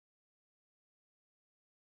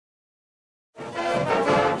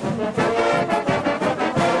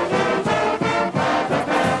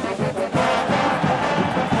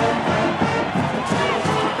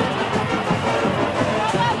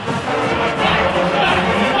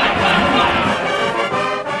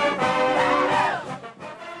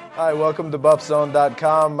Hi, welcome to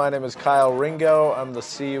Buffzone.com. My name is Kyle Ringo. I'm the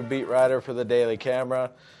CU beat writer for the Daily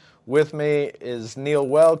Camera. With me is Neill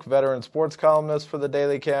Woelk, veteran sports columnist for the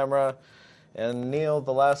Daily Camera. And Neil,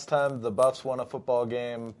 the last time the Buffs won a football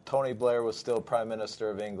game, Tony Blair was still Prime Minister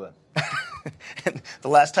of England. And the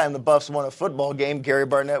last time the Buffs won a football game, Gary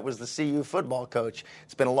Barnett was the CU football coach.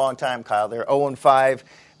 It's been a long time, Kyle. They're 0-5.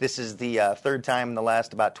 This is the third time in the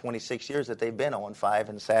last about 26 years that they've been 0-5,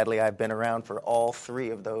 and sadly I've been around for all three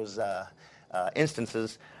of those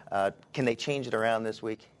instances. Can they change it around this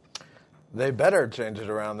week? They better change it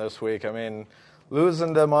around this week. I mean,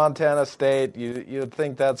 losing to Montana State, you'd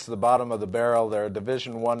think that's the bottom of the barrel. They're a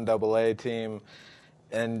Division I AA team.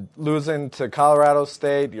 And losing to Colorado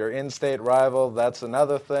State, your in-state rival, that's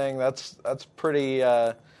another thing. That's pretty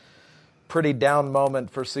down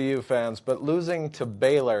moment for CU fans. But losing to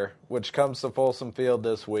Baylor, which comes to Folsom Field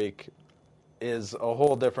this week, is a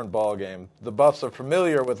whole different ballgame. The Buffs are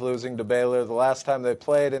familiar with losing to Baylor. The last time they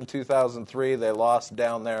played in 2003, they lost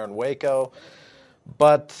down there in Waco.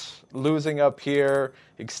 But losing up here,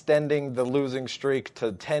 extending the losing streak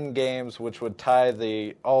to 10 games, which would tie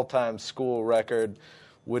the all-time school record,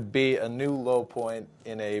 would be a new low point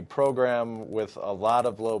in a program with a lot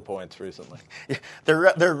of low points recently. Yeah,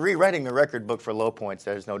 they're rewriting the record book for low points.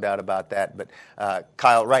 There's no doubt about that. But,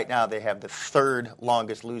 Kyle, right now they have the third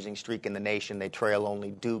longest losing streak in the nation. They trail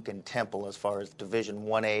only Duke and Temple as far as Division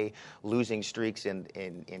I-A losing streaks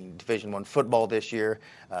in Division I football this year,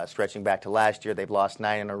 stretching back to last year. They've lost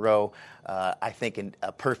 9 in a row. I think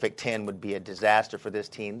a perfect 10 would be a disaster for this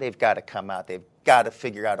team. They've got to come out. They've got to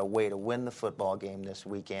figure out a way to win the football game this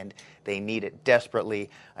weekend. They need it desperately.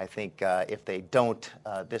 I think if they don't,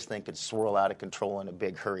 this thing could swirl out of control in a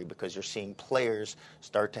big hurry because you're seeing players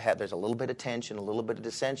start to have, there's a little bit of tension, a little bit of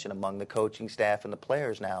dissension among the coaching staff and the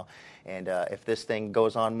players now. And if this thing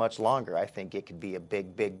goes on much longer, I think it could be a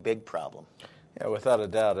big problem. Yeah, without a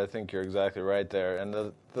doubt. I think you're exactly right there. And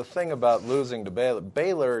the thing about losing to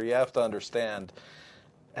Baylor, you have to understand,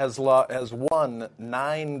 has won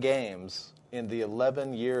 9 games in the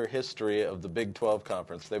 11-year history of the Big 12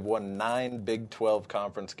 Conference. They've won 9 Big 12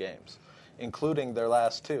 Conference games, including their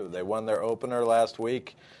last 2. They won their opener last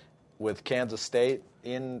week with Kansas State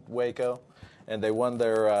in Waco, and they won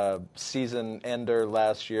their season ender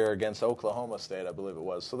last year against Oklahoma State, I believe it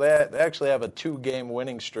was. So they actually have a 2-game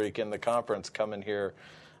winning streak in the conference coming here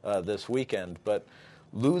this weekend. But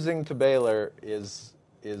losing to Baylor is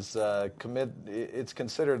it's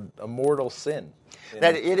considered a mortal sin.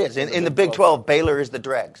 That it is. In the Big 12, Baylor is the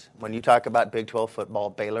dregs. When you talk about Big 12 football,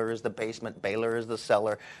 Baylor is the basement, Baylor is the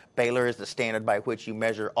cellar, Baylor is the standard by which you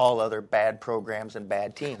measure all other bad programs and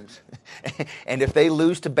bad teams. And if they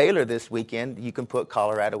lose to Baylor this weekend, you can put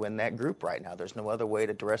Colorado in that group right now. There's no other way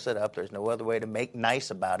to dress it up. There's no other way to make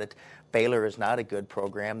nice about it. Baylor is not a good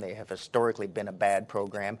program. They have historically been a bad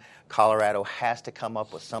program. Colorado has to come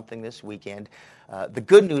up with something this weekend. The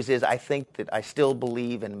good news is I think that I still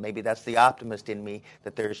believe, and maybe that's the optimist in me,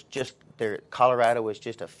 that Colorado is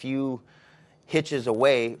just a few hitches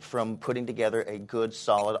away from putting together a good,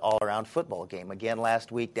 solid, all-around football game. Again,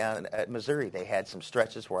 last week down at Missouri, they had some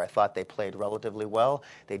stretches where I thought they played relatively well.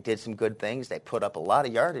 They did some good things. They put up a lot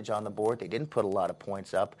of yardage on the board. They didn't put a lot of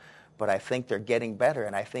points up, but I think they're getting better,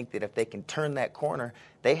 and I think that if they can turn that corner,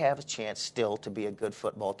 they have a chance still to be a good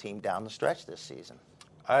football team down the stretch this season.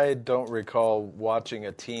 I don't recall watching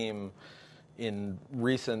a team in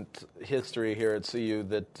recent history here at CU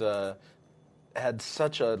that had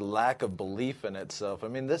such a lack of belief in itself. I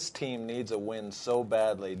mean, this team needs a win so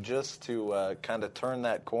badly just to kind of turn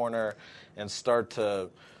that corner and start to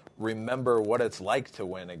remember what it's like to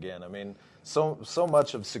win again. I mean, so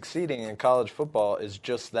much of succeeding in college football is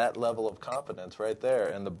just that level of confidence right there.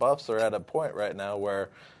 And the Buffs are at a point right now where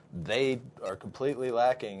they are completely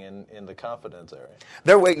lacking in the confidence area.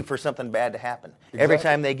 They're waiting for something bad to happen. Exactly. Every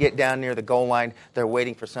time they get down near the goal line, they're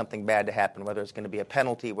waiting for something bad to happen, whether it's going to be a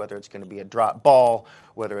penalty, whether it's going to be a drop ball,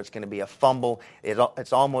 whether it's going to be a fumble.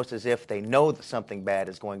 It's almost as if they know that something bad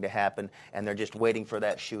is going to happen, and they're just waiting for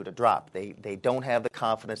that shoe to drop. They don't have the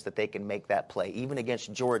confidence that they can make that play. Even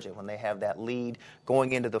against Georgia, when they have that lead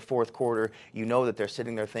going into the fourth quarter, you know that they're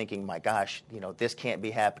sitting there thinking, my gosh, this can't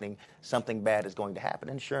be happening. Something bad is going to happen.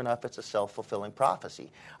 And sure enough, it's a self-fulfilling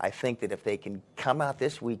prophecy. I think that if they can come out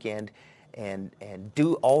this weekend and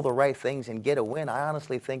do all the right things and get a win, I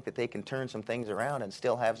honestly think that they can turn some things around and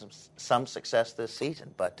still have some success this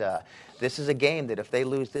season. But this is a game that if they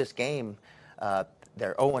lose this game,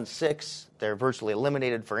 they're 0-6. They're virtually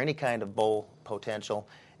eliminated for any kind of bowl potential,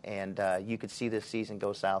 and you could see this season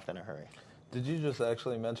go south in a hurry. Did you just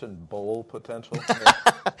actually mention bowl potential?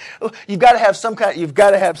 You've got to have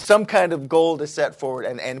some kind of goal to set forward,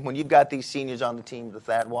 and when you've got these seniors on the team, the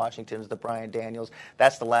Thad Washingtons, the Brian Daniels,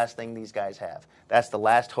 that's the last thing these guys have. That's the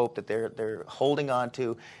last hope that they're holding on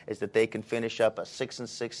to, is that they can finish up a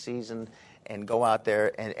 6-6 season and go out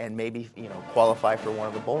there and maybe qualify for one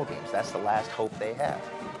of the bowl games. That's the last hope they have.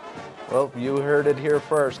 Well, you heard it here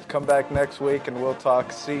first. Come back next week and we'll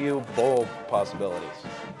talk CU bowl possibilities.